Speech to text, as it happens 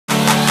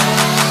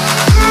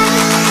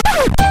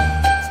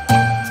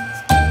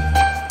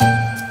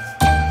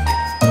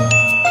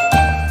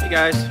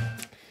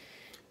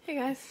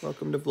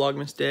Welcome to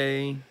Vlogmas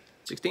Day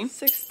 16?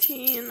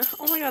 16.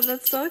 Oh my god,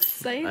 that's so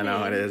exciting. I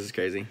know, it is. It's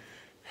crazy.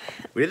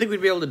 We didn't think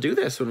we'd be able to do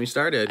this when we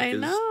started. I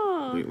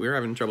know. We were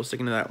having trouble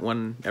sticking to that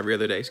one every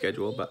other day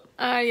schedule, but...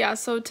 Yeah,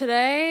 so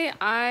today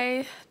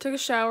I took a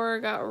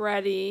shower, got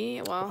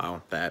ready. Well...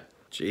 Wow,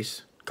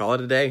 jeez. Call it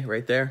a day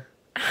right there.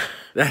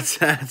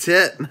 That's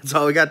it. That's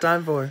all we got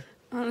time for.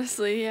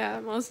 Honestly, yeah,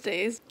 most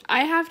days.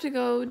 I have to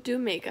go do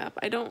makeup.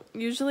 I don't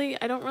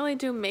really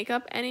do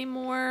makeup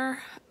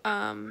anymore,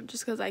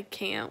 just because I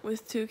can't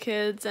with 2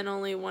 kids and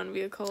only 1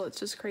 vehicle. It's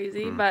just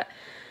crazy. But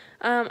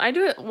I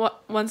do it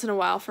once in a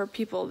while for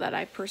people that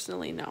I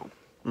personally know.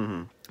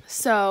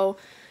 So,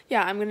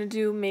 yeah, I'm going to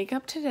do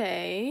makeup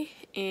today,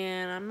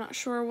 and I'm not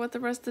sure what the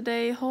rest of the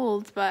day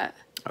holds, but...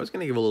 I was going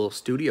to give a little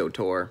studio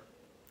tour.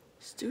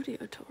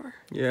 Studio tour?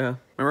 Yeah.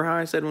 Remember how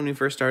I said when we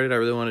first started I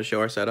really wanted to show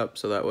our setup,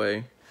 so that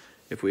way...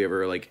 if we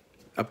ever, like,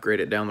 upgrade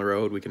it down the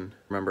road, we can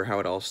remember how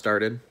it all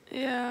started.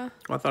 Yeah.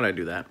 Well, I thought I'd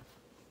do that.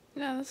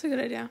 Yeah, that's a good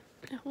idea.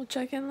 Yeah, we'll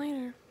check in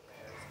later.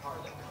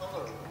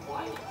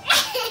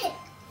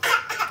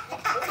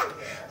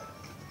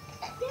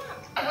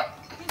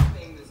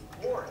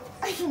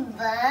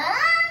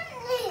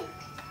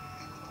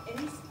 And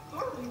he's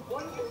barely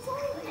 1 year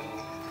old.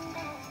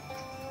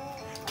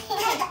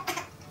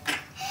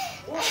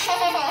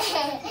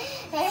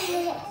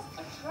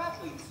 A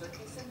traveling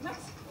circus in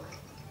Mexico.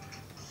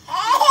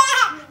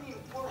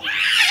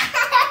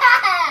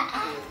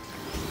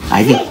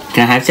 Ivy,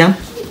 can I have some?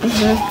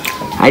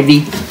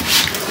 Ivy,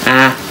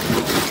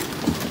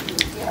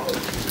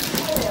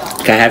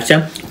 can I have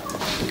some?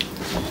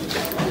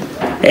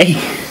 Hey,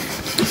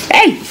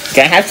 hey,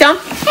 can I have some?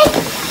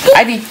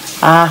 Ivy,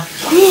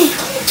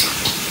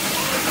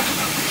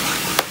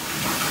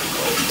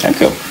 thank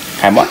you.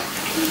 Have one?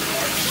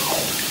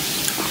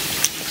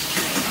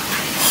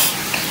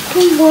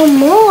 One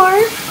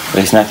more.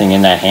 There's nothing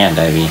in that hand,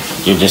 Ivy.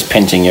 You're just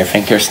pinching your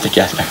fingers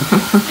together.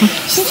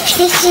 She's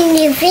kissing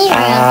your finger.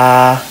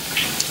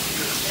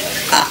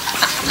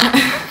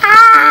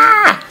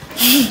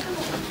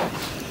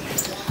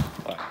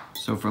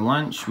 So for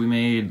lunch, we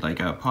made like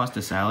a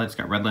pasta salad. It's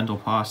got red lentil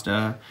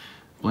pasta,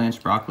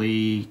 blanched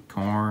broccoli,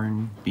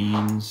 corn,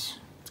 beans.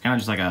 It's kind of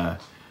just like a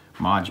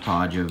Mod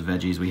Podge of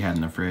veggies we had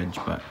in the fridge,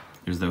 but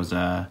there's those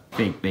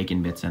fake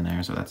bacon bits in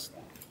there, so that's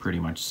pretty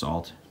much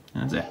salt.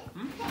 And that's it.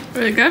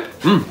 Really good?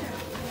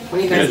 What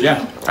do you guys think?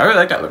 Yeah, I really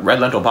like that red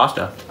lentil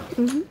pasta.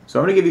 So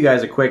I'm gonna give you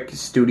guys a quick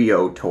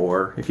studio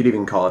tour, if you'd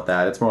even call it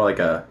that. It's more like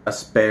a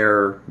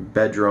spare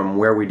bedroom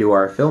where we do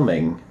our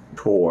filming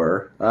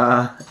tour.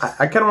 I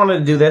kind of wanted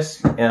to do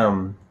this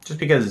just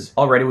because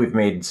already we've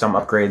made some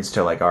upgrades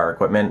to like our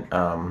equipment,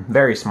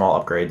 very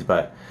small upgrades,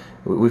 but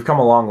we've come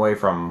a long way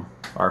from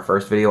our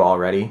first video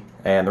already.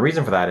 And the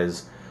reason for that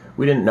is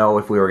we didn't know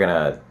if we were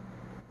gonna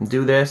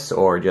do this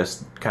or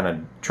just kind of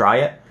try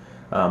it.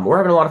 We're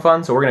having a lot of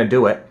fun, so we're gonna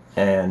do it.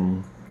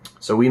 And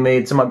so we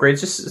made some upgrades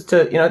just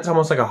to, you know, it's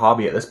almost like a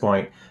hobby at this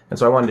point. And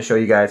so I wanted to show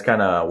you guys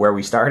kind of where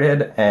we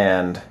started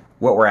and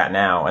what we're at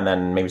now. And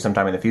then maybe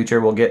sometime in the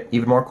future we'll get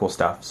even more cool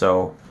stuff.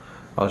 So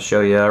I'll show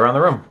you around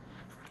the room.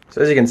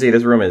 So as you can see,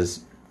 this room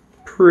is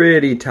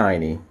pretty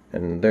tiny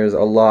and there's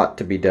a lot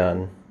to be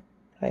done.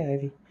 Hi,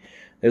 Ivy.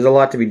 There's a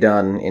lot to be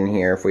done in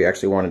here if we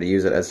actually wanted to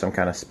use it as some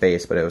kind of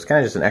space, but it was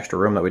kind of just an extra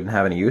room that we didn't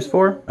have any use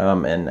for.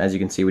 And as you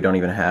can see, we don't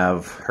even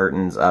have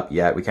curtains up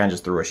yet. We kind of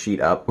just threw a sheet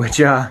up, which,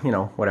 you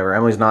know, whatever.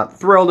 Emily's not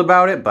thrilled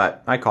about it,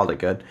 but I called it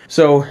good.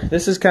 So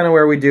this is kind of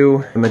where we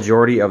do the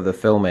majority of the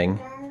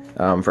filming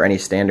for any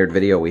standard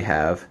video we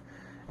have.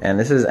 And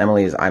this is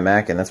Emily's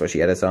iMac, and that's what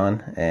she edits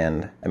on.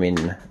 And, I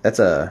mean, that's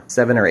a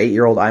 7 or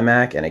 8-year-old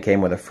iMac, and it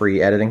came with a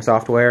free editing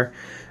software.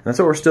 And that's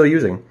what we're still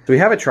using. So we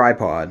have a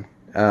tripod.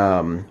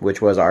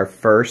 Which was our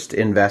first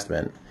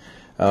investment.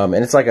 And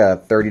it's like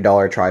a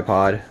 $30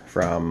 tripod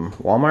from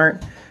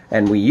Walmart.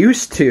 And we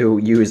used to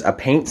use a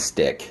paint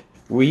stick.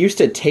 We used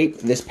to tape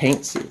this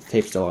tape's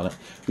still on it.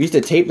 We used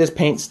to tape this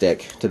paint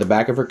stick to the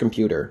back of her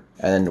computer,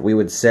 and we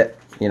would sit,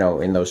 you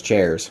know, in those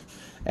chairs.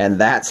 And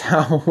that's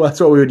what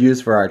we would use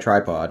for our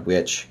tripod,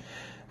 which,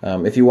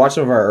 if you watch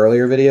some of our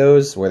earlier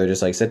videos, where they're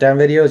just like sit-down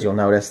videos, you'll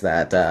notice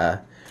that,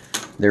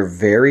 they're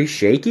very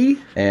shaky.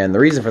 And the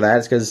reason for that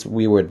is because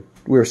we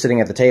were sitting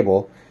at the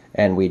table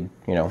and we'd,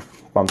 you know,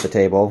 bump the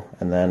table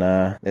and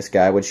then this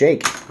guy would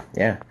shake.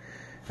 Yeah.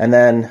 And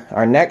then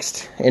our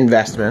next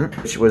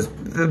investment, which was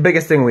the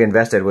biggest thing we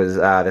invested, was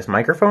this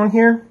microphone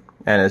here.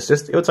 And it's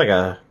like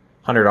a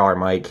 $100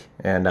 mic,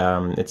 and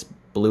it's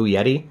Blue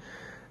Yeti.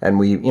 And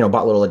we, you know,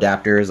 bought little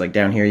adapters. Like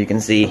down here you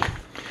can see we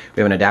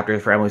have an adapter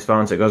for Emily's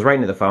phone, so it goes right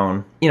into the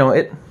phone. You know,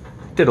 it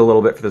did a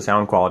little bit for the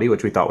sound quality,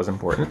 which we thought was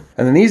important.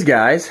 And then these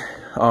guys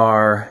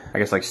are, I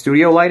guess, like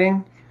studio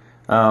lighting.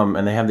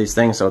 And they have these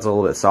things so it's a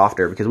little bit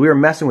softer, because we were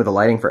messing with the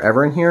lighting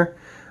forever in here,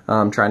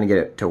 trying to get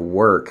it to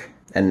work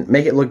and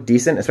make it look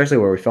decent, especially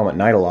where we film at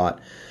night a lot.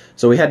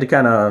 So we had to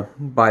kind of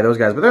buy those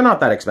guys, but they're not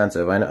that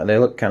expensive. I know they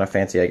look kind of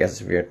fancy, I guess,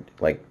 if you're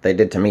like they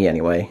did to me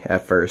anyway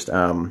at first. They're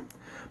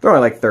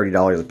only like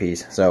 $30 a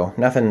piece, so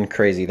nothing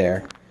crazy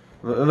there.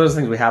 Those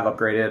things we have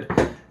upgraded.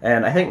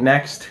 And I think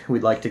next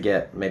we'd like to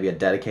get maybe a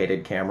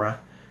dedicated camera,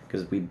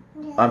 because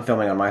I'm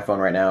filming on my phone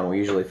right now, and we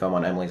usually film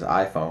on Emily's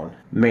iPhone,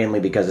 mainly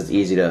because it's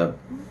easy to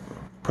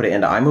put it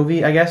into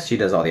iMovie, I guess. She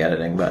does all the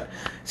editing, but it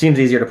seems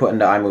easier to put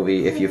into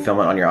iMovie if you film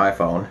it on your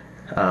iPhone.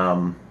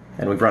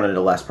 And we've run into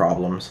less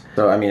problems.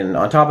 So, I mean,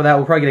 on top of that,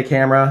 we'll probably get a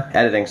camera.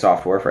 Editing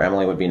software for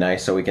Emily would be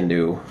nice, so we can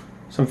do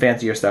some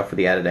fancier stuff for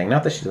the editing.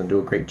 Not that she doesn't do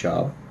a great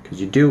job,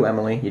 because you do,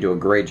 Emily. You do a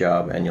great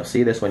job, and you'll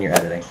see this when you're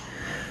editing.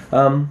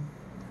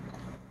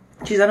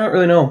 Geez, I don't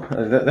really know.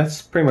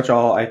 That's pretty much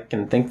all I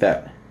can think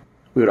that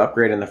we would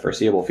upgrade in the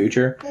foreseeable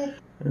future.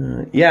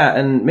 Yeah,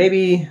 and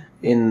maybe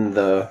in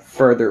the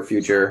further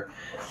future,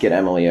 get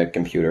Emily a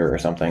computer or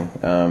something.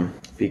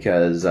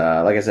 Because,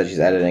 like I said, she's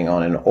editing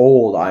on an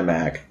old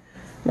iMac.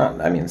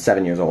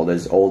 7 years old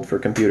is old for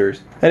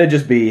computers. And it'd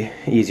just be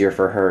easier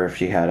for her if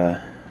she had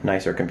a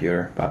nicer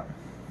computer. But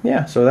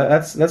yeah, so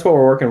that's what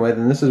we're working with,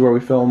 and this is where we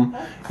film,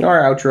 you know,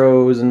 our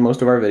outros and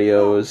most of our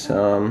videos.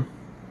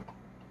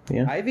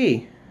 Yeah.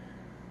 Ivy,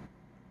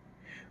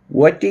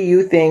 what do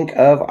you think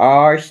of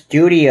our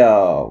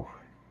studio?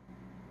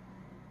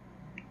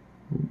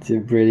 Is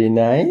it pretty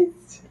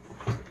nice?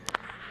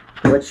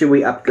 What should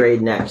we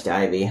upgrade next,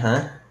 Ivy,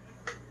 huh?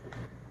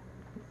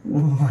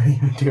 What are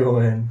you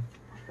doing?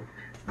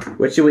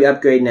 What should we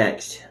upgrade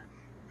next?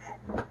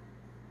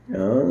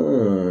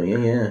 Oh,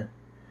 yeah.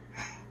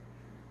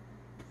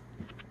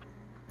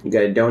 You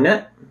got a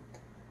donut?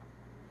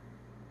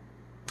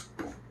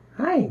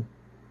 Hi.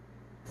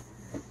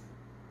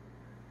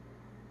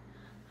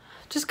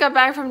 Just got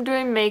back from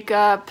doing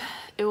makeup.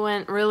 It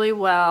went really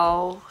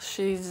well.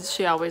 She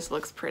always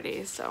looks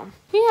pretty, so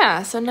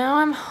yeah. So now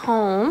I'm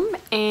home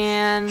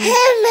and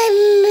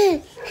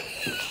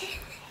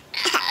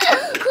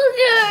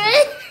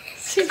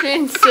she's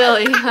being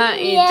silly, huh,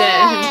 Eden?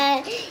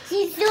 Yeah,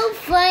 she's so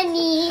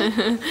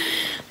funny.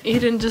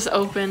 Eden just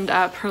opened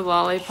up her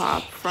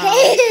lollipop from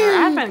her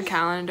advent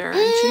calendar,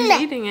 and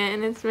she's eating it,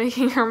 and it's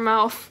making her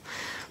mouth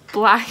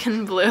black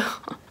and blue.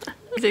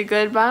 Is it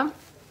good, Bob?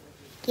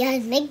 Yeah,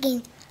 it's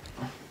making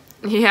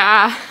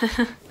Yeah.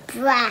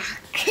 black.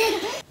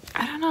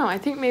 I don't know. I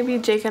think maybe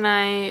Jake and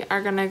I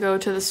are gonna go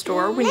to the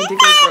store. We need to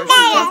go grocery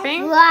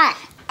shopping. What?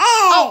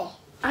 Oh.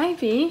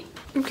 Ivy,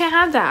 you can't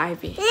have that,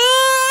 Ivy.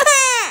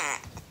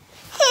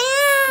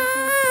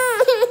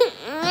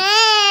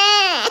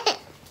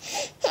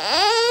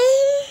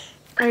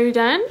 Are you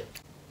done?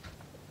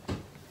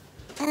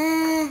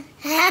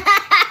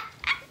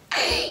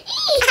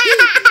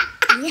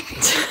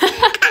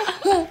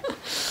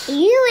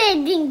 You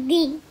and ding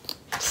ding.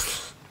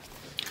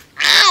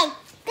 Ow!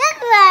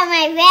 That's on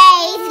my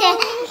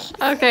face.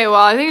 Okay, well,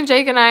 I think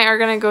Jake and I are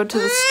gonna go to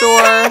the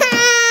store.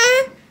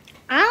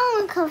 I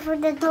want to cover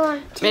the door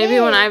too. Maybe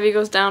when Ivy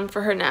goes down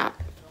for her nap.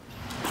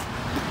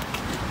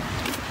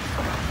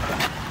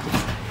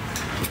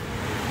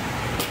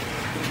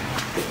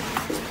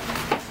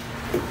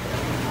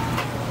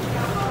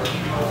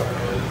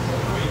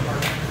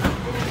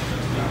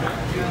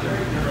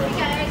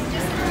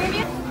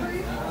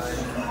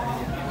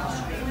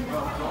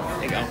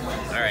 There you go.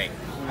 Alright.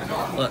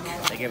 Look,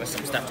 they gave us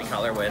some stuff to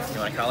color with. You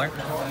want to color?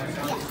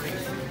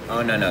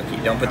 Oh, no,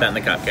 don't put that in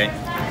the cup, okay?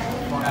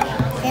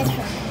 That's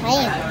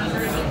fine.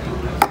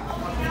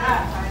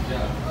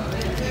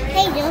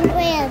 Hey, don't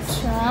we have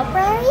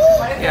strawberry?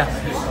 Yeah.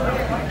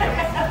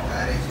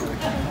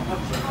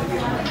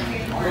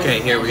 Okay,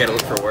 here we gotta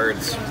look for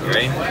words. You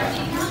ready?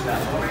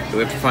 So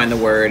we have to find the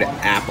word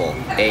apple.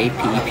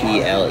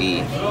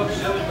 A-P-P-L-E.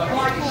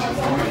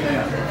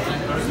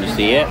 You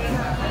see it?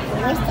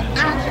 Where's the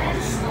apple?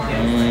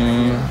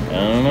 I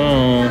don't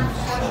know.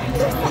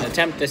 In an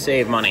attempt to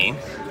save money,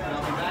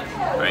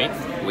 right?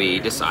 We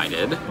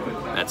decided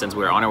that since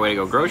we're on our way to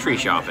go grocery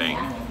shopping,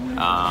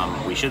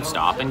 we should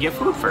stop and get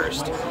food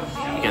first.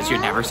 Because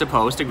you're never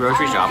supposed to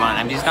grocery shop on an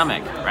empty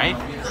stomach, right?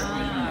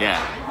 Yeah.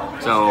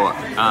 So,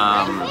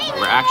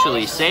 we're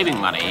actually saving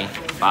money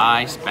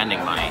by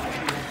spending money.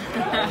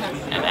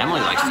 And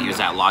Emily likes to use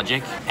that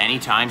logic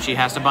anytime she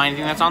has to buy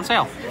anything that's on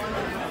sale.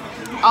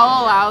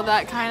 I'll allow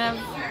that kind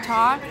of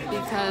talk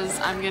because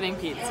I'm getting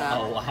pizza.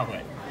 I'll allow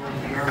it.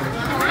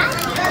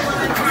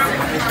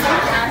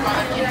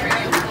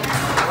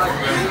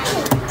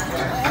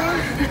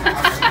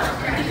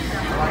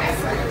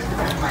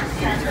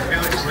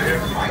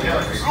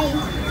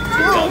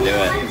 Don't do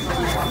it.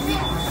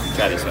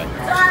 Try this one.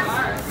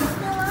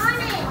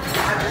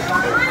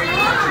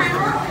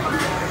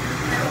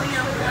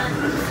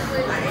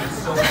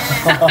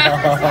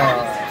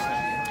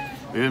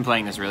 We've been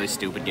playing this really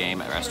stupid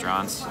game at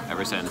restaurants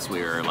ever since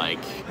we were like,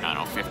 I don't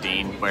know,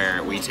 15,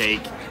 where we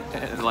take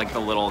like the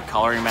little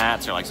coloring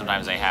mats, or like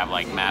sometimes they have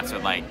like mats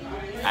with like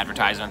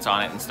advertisements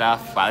on it and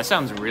stuff. Wow, this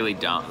sounds really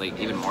dumb, like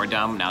even more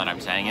dumb now that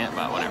I'm saying it,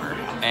 but whatever.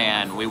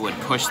 And we would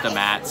push the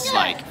mats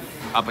like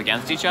up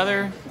against each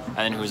other, and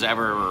then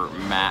whoever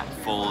mat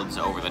folds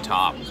over the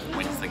top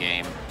wins the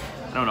game.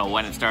 I don't know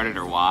when it started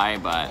or why,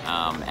 but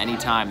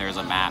anytime there's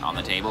a mat on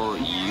the table,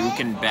 you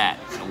can bet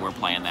we're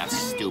playing that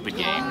stupid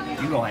game.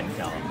 You go ahead and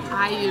tell them.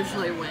 I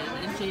usually win,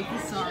 and Jake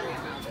is sorry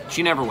about it.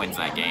 She never wins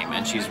that game,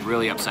 and she's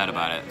really upset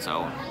about it,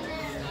 so.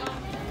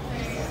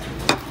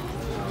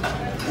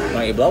 Why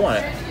don't you blow on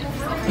it?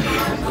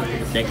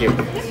 Thank you.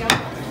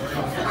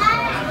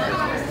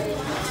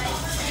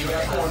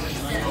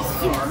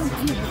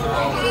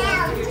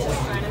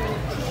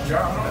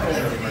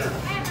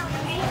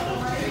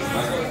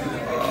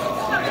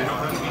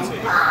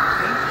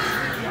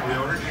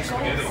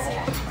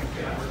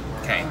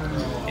 Okay,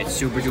 it's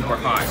super duper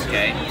hot,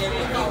 okay?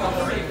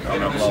 I'm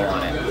gonna blow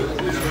on it.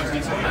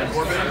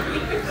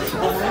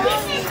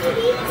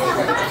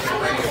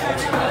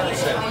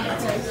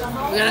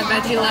 We got a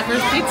veggie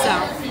lovers pizza.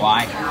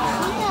 Why?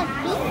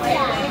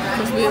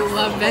 Because we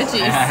love veggies.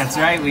 That's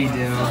right, we do.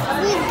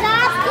 We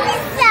got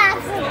pizza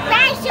for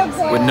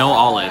vegetables. With no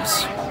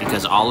olives,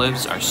 because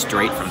olives are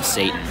straight from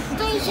Satan.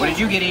 What did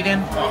you get,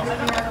 Eden?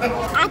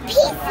 A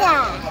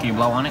pizza. Can you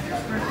blow on it?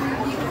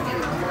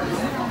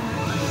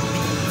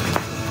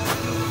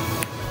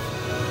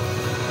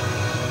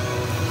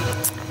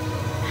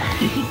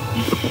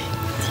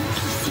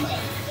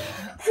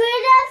 For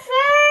the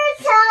first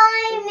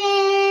time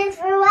in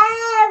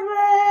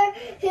forever,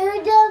 to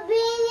the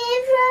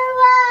beginning for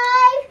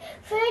life.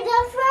 For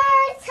the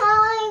first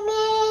time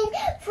in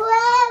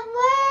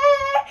forever,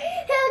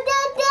 to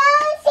the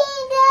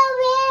dancing the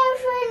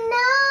river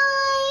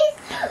night.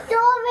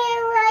 Don't be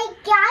like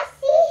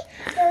gassy,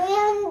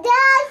 and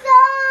that's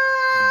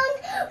on.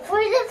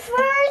 For the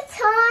first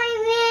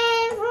time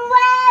in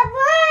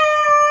forever,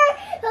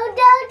 to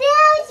the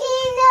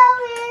dancing the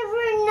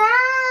river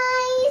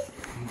night.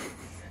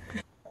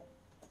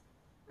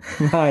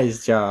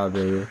 Nice job,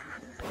 baby.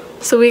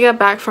 So we got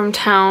back from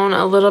town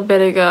a little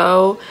bit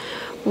ago.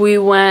 We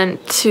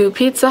went to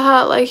Pizza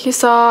Hut like you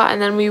saw,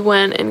 and then we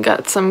went and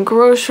got some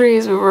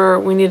groceries.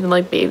 We needed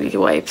like baby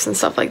wipes and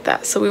stuff like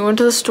that. So we went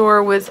to the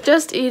store with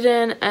just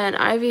Eden, and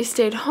Ivy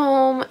stayed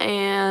home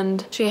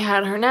and she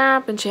had her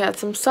nap and she had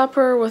some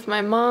supper with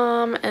my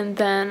mom, and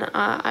then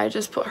I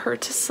just put her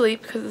to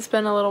sleep because it's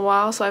been a little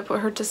while, so I put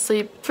her to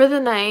sleep for the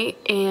night,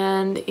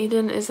 and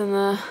Eden is in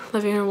the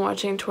living room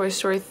watching Toy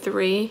Story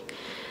 3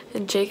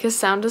 and Jake is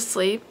sound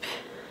asleep.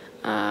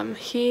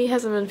 He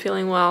hasn't been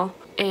feeling well,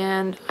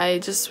 and I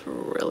just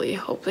really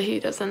hope that he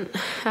doesn't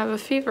have a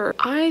fever.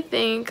 I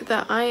think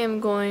that I am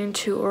going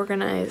to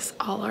organize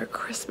all our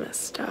Christmas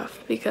stuff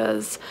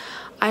because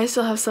I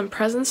still have some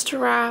presents to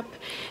wrap,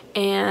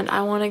 and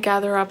I want to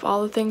gather up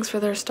all the things for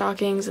their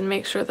stockings and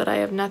make sure that I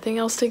have nothing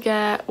else to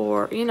get,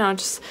 or you know,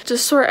 just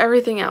sort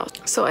everything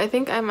out. So I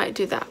think I might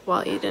do that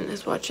while Eden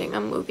is watching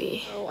a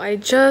movie. So I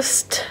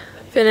just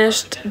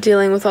finished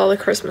dealing with all the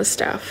Christmas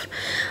stuff.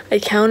 I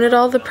counted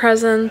all the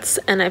presents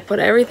and I put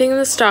everything in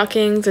the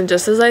stockings, and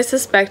just as I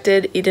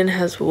suspected, Eden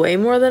has way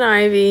more than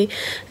Ivy,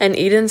 and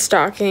Eden's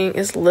stocking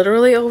is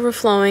literally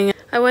overflowing.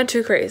 I went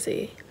too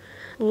crazy.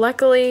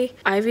 Luckily,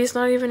 Ivy's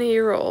not even a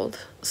year old,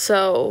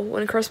 so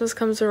when Christmas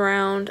comes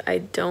around,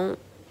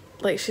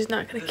 she's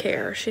not gonna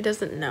care. She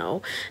doesn't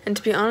know. And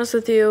to be honest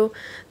with you,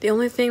 the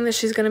only thing that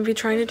she's gonna be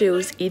trying to do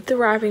is eat the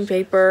wrapping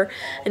paper,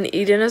 and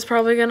Eden is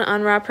probably gonna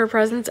unwrap her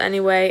presents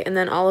anyway, and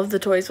then all of the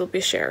toys will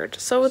be shared.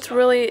 So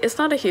it's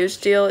not a huge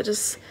deal. It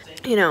just,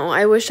 you know,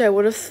 I wish I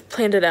would have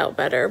planned it out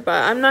better,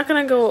 but I'm not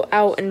gonna go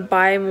out and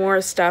buy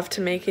more stuff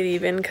to make it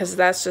even, because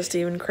that's just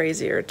even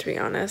crazier, to be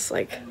honest.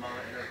 Like,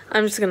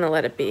 I'm just gonna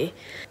let it be.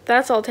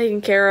 That's all taken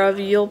care of.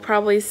 You'll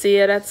probably see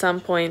it at some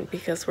point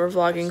because we're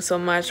vlogging so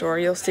much, or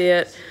you'll see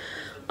it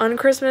on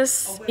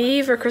Christmas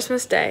Eve or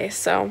Christmas Day.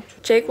 So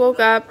Jake woke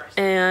up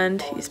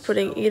and he's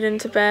putting Eden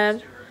to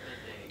bed,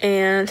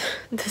 and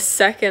the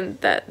second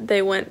that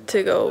they went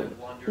to go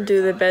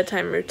do the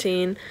bedtime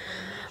routine,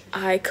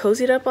 I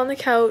cozied up on the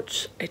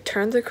couch, I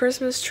turned the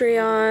Christmas tree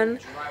on,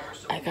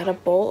 I got a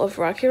bowl of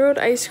Rocky Road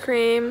ice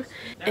cream,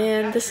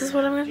 and this is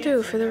what I'm gonna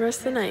do for the rest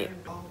of the night.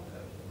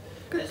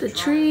 Got the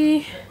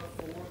tree,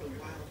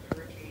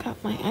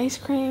 got my ice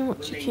cream,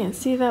 which you can't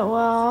see that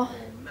well,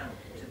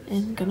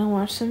 and gonna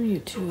watch some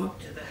YouTube.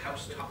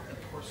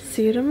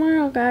 See you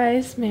tomorrow,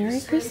 guys. Merry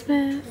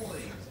Christmas.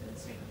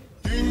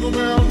 Jingle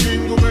bell,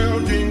 jingle